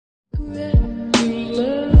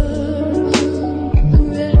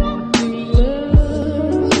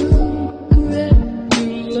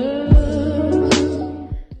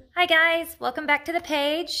guys, welcome back to the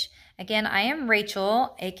page. Again, I am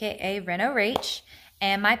Rachel, aka Reno Rach,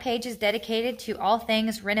 and my page is dedicated to all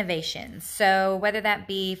things renovations. So whether that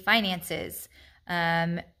be finances,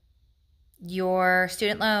 your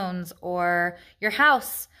student loans, or your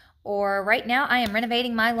house, or right now I am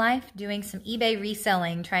renovating my life, doing some eBay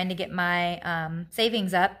reselling, trying to get my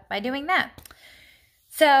savings up by doing that.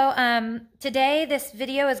 So today this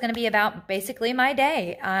video is going to be about basically my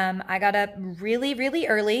day. I got up really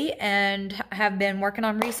early and have been working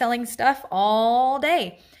on reselling stuff all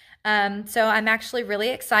day. So I'm actually really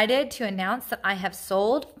excited to announce that I have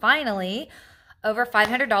sold finally over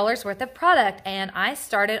 $500 worth of product, and I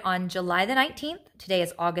started on July the 19th. Today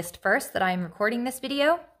is August 1st that I'm recording this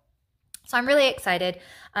video. So I'm really excited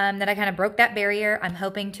that I kind of broke that barrier. I'm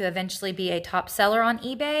hoping to eventually be a top seller on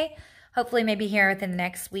eBay. Hopefully maybe here within the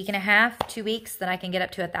next week and a half, 2 weeks, that I can get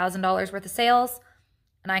up to $1,000 worth of sales.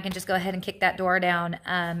 And I can just go ahead and kick that door down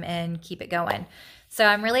and keep it going. So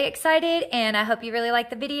I'm really excited, and I hope you really like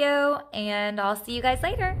the video, and I'll see you guys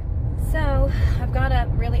later. So I've got up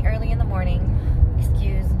really early in the morning.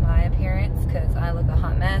 Excuse my appearance because I look a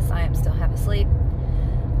hot mess. I am still half asleep.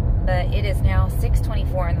 But it is now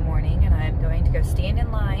 6:24 in the morning, and I'm going to go stand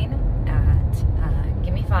in line at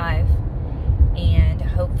Gimme 5 and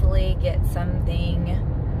hopefully get something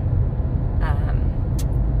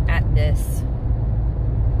at this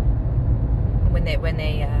when they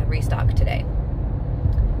restock today.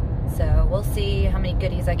 So we'll see how many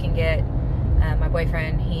goodies I can get. My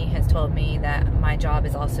boyfriend, he has told me that my job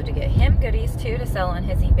is also to get him goodies too, to sell on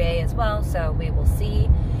his eBay as well. So we will see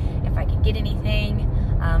if I can get anything.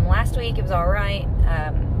 Last week it was all right,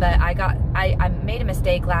 but I made a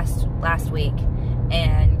mistake last week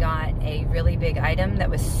and got a really big item that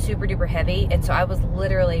was super duper heavy, and so I was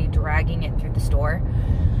literally dragging it through the store.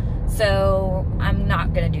 So I'm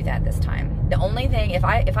not gonna do that this time. The only thing, if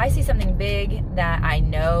I see something big that I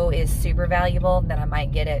know is super valuable, then I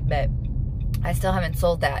might get it, but I still haven't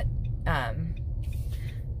sold that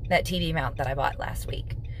that TV mount that I bought last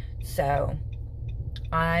week. So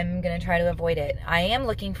I'm gonna try to avoid it. I am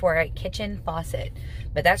looking for a kitchen faucet,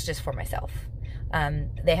 but that's just for myself.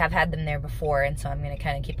 They have had them there before, and so I'm going to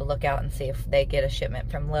kind of keep a lookout and see if they get a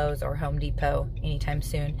shipment from Lowe's or Home Depot anytime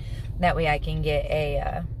soon. That way I can get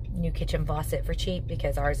a new kitchen faucet for cheap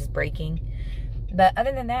because ours is breaking. But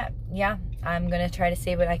other than that, yeah, I'm going to try to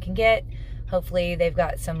see what I can get. Hopefully they've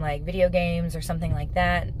got some like video games or something like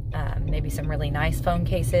that. Maybe some really nice phone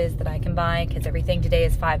cases that I can buy, because everything today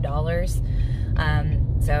is $5.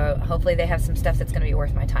 So hopefully they have some stuff that's going to be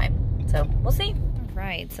worth my time. So we'll see.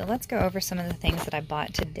 Right, so let's go over some of the things that I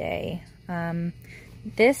bought today.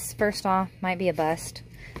 This, first off, might be a bust.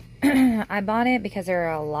 I bought it because there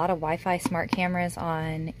are a lot of Wi-Fi smart cameras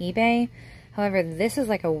on eBay. However, this is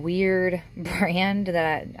like a weird brand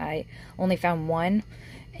that I only found one.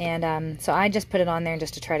 And so I just put it on there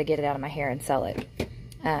just to try to get it out of my hair and sell it.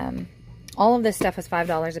 All of this stuff was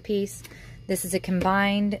 $5 a piece. This is a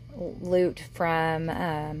combined loot from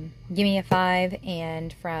Gimme 5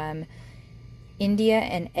 and from India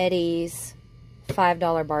and Eddie's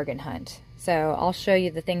 $5 bargain hunt. So I'll show you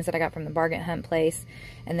the things that I got from the bargain hunt place,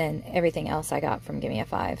 and then everything else I got from Gimme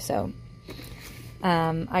 5. So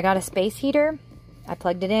I got a space heater. I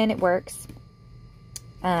plugged it in, it works.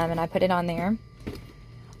 And I put it on there.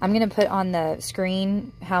 I'm going to put on the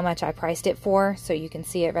screen how much I priced it for, so you can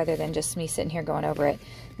see it rather than just me sitting here going over it.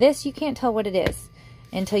 This, you can't tell what it is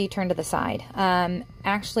until you turn to the side.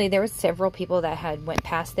 Actually, there was several people that had went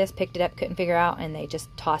past this, picked it up, couldn't figure out, and they just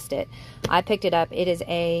tossed it. I picked it up. It is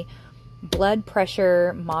a blood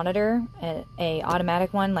pressure monitor, a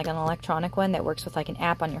automatic one, like an electronic one that works with like an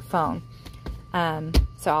app on your phone.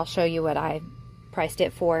 So I'll show you what I priced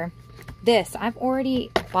it for. This, I've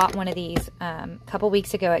already bought one of these a couple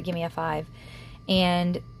weeks ago at Gimme 5,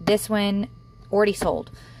 and this one already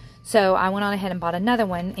sold. So I went on ahead and bought another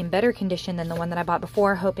one in better condition than the one that I bought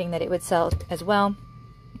before, hoping that it would sell as well.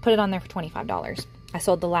 Put it on there for $25. I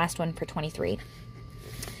sold the last one for $23.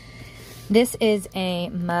 This is a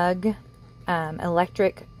mug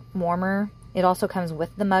electric warmer. It also comes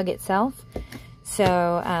with the mug itself.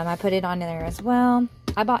 So I put it on there as well.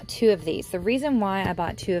 I bought 2 of these. The reason why I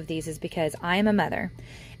bought 2 of these is because I am a mother.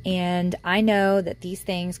 And I know that these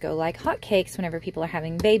things go like hotcakes whenever people are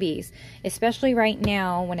having babies, especially right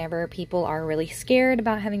now whenever people are really scared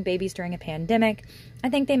about having babies during a pandemic. I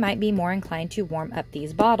think they might be more inclined to warm up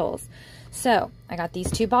these bottles. So I got these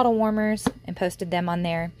 2 bottle warmers and posted them on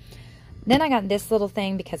there. Then I got this little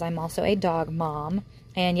thing because I'm also a dog mom.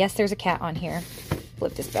 And yes, there's a cat on here.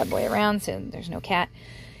 Flip this bad boy around so there's no cat.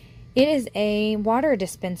 It is a water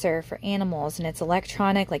dispenser for animals, and it's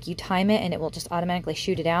electronic. Like, you time it and it will just automatically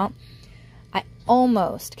shoot it out.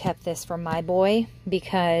 almost kept this for my boy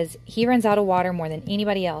because he runs out of water more than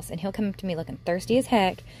anybody else, and he'll come up to me looking thirsty as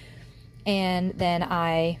heck, and then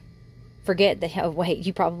I forget that, oh wait,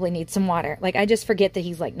 you probably need some water. Like, I just forget that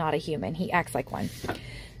he's like not a human. He acts like one.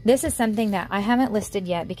 This is something that I haven't listed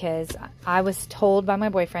yet because I was told by my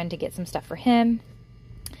boyfriend to get some stuff for him.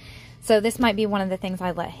 So this might be one of the things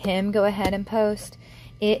I let him go ahead and post.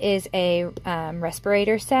 It is a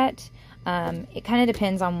respirator set. It kind of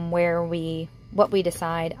depends on what we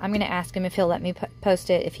decide. I'm going to ask him if he'll let me post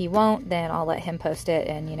it. If he won't, then I'll let him post it,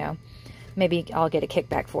 and, you know, maybe I'll get a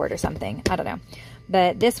kickback for it or something. I don't know.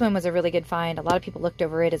 But this one was a really good find. A lot of people looked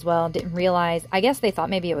over it as well, didn't realize. I guess they thought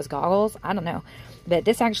maybe it was goggles. I don't know. But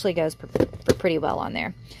this actually goes for pretty well on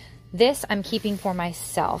there. This I'm keeping for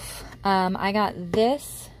myself. I got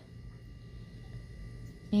this,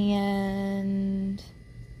 and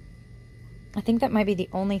I think that might be the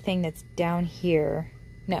only thing that's down here.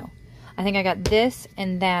 No. I think I got this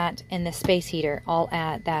and that and the space heater all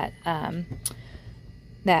at that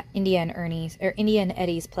India and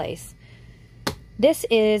Eddie's place. This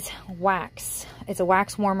is wax. It's a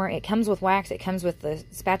wax warmer. It comes with wax. It comes with the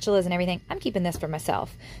spatulas and everything. I'm keeping this for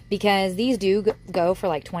myself because these do go for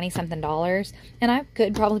like $20-something, and I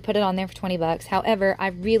could probably put it on there for 20 bucks. However, I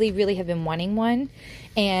really, really have been wanting one,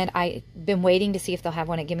 and I've been waiting to see if they'll have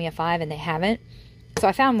one at Give Me a 5, and they haven't. So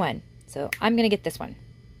I found one. So I'm going to get this one.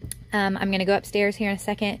 I'm going to go upstairs here in a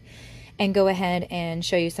second and go ahead and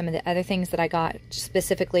show you some of the other things that I got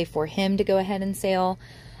specifically for him to go ahead and sell.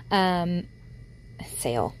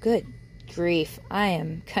 Sale. Good grief. I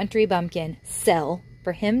am country bumpkin. Sell.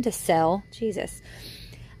 For him to sell. Jesus.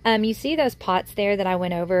 You see those pots there that I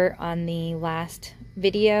went over on the last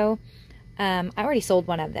video? I already sold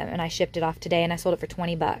one of them, and I shipped it off today, and I sold it for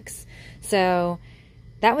 20 bucks. So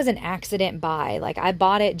that was an accident buy. Like, I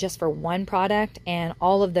bought it just for one product, and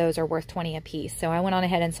all of those are worth 20 a piece. So I went on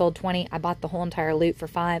ahead and sold 20. I bought the whole entire loot for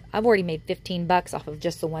 5. I've already made 15 bucks off of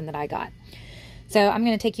just the one that I got. So I'm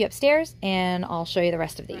going to take you upstairs, and I'll show you the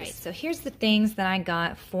rest of these. Right, so here's the things that I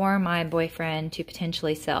got for my boyfriend to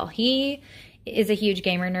potentially sell. He is a huge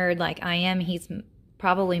gamer nerd like I am. He's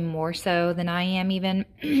probably more so than I am even,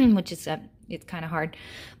 which is it's kind of hard.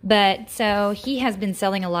 But so he has been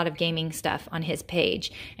selling a lot of gaming stuff on his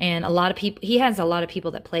page, and a lot of people, he has a lot of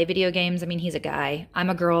people that play video games. I mean, he's a guy. I'm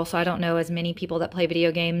a girl, so I don't know as many people that play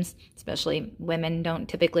video games, especially women don't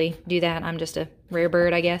typically do that. I'm just a rare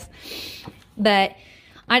bird, I guess. But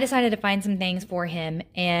I decided to find some things for him,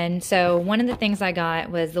 and so one of the things I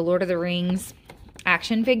got was the Lord of the Rings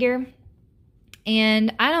action figure,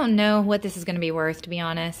 and I don't know what this is going to be worth, to be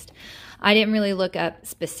honest. I didn't really look up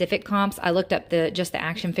specific comps. I looked up just the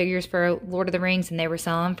action figures for Lord of the Rings, and they were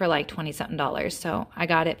selling for like $20-something. So I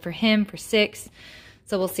got it for him for $6.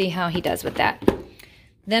 So we'll see how he does with that.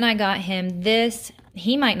 Then I got him this.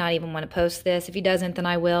 He might not even want to post this. If he doesn't, then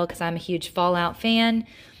I will, because I'm a huge Fallout fan.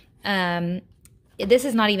 This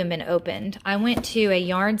has not even been opened. I went to a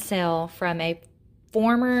yard sale from a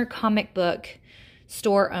former comic book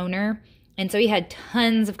store owner, and so he had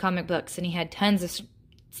tons of comic books, and he had tons of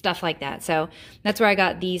stuff like that. So that's where I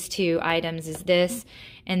got these two items, is this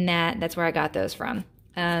and that. That's where I got those from.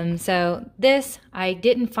 So this, I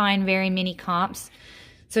didn't find very many comps,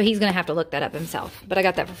 so he's going to have to look that up himself. But I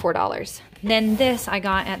got that for $4. Then this I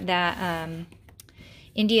got at that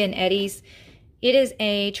India and Eddie's. It is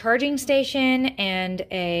a charging station and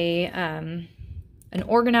an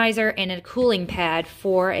organizer and a cooling pad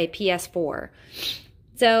for a PS4.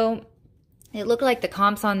 So it looked like the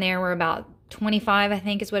comps on there were about 25, I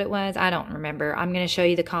think is what it was. I don't remember. I'm going to show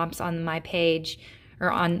you the comps on my page,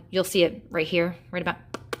 or on, you'll see it right here, right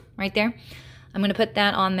there. I'm going to put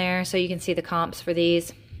that on there so you can see the comps for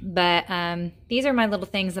these. But these are my little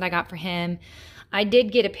things that I got for him. I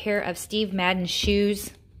did get a pair of Steve Madden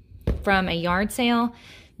shoes from a yard sale.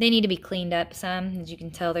 They need to be cleaned up some. As you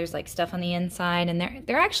can tell, there's like stuff on the inside, and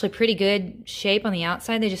they're actually pretty good shape on the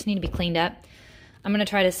outside. They just need to be cleaned up. I'm going to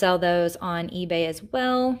try to sell those on eBay as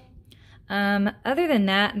well. Other than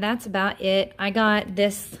that, that's about it. I got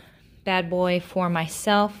this bad boy for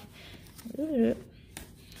myself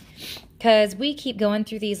because we keep going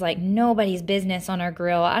through these like nobody's business on our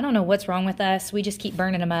grill. I don't know what's wrong with us. We just keep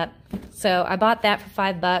burning them up. So I bought that for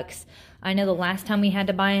 $5. I know the last time we had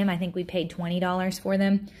to buy them, I think we paid $20 for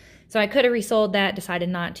them. So I could have resold that, decided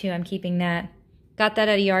not to. I'm keeping that. Got that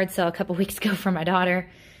at a yard sale a couple weeks ago for my daughter.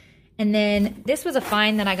 And then this was a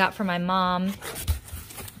find that I got for my mom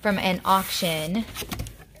from an auction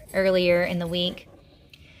earlier in the week.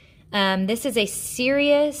 This is a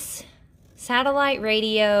Sirius satellite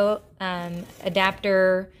radio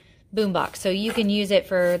adapter boombox. So you can use it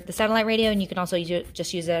for the satellite radio, and you can also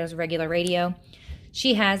just use it as a regular radio.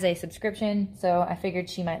 She has a subscription, so I figured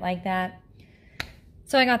she might like that.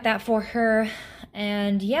 So I got that for her.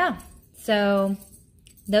 And yeah, so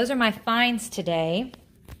those are my finds today.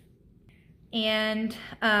 And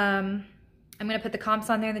I'm going to put the comps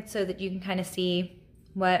on there so that you can kind of see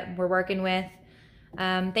what we're working with.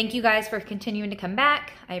 Thank you guys for continuing to come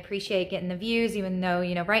back. I appreciate getting the views, even though,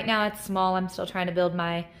 you know, right now it's small. I'm still trying to build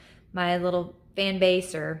my little fan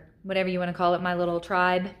base, or whatever you want to call it, my little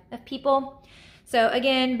tribe of people. So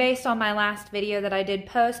again, based on my last video that I did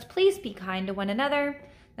post, please be kind to one another.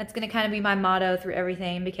 That's going to kind of be my motto through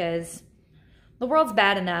everything, because the world's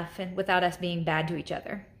bad enough and without us being bad to each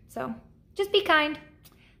other. So just be kind.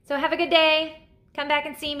 So have a good day. Come back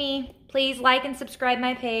and see me. Please like and subscribe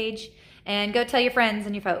my page, and go tell your friends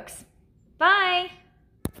and your folks. Bye.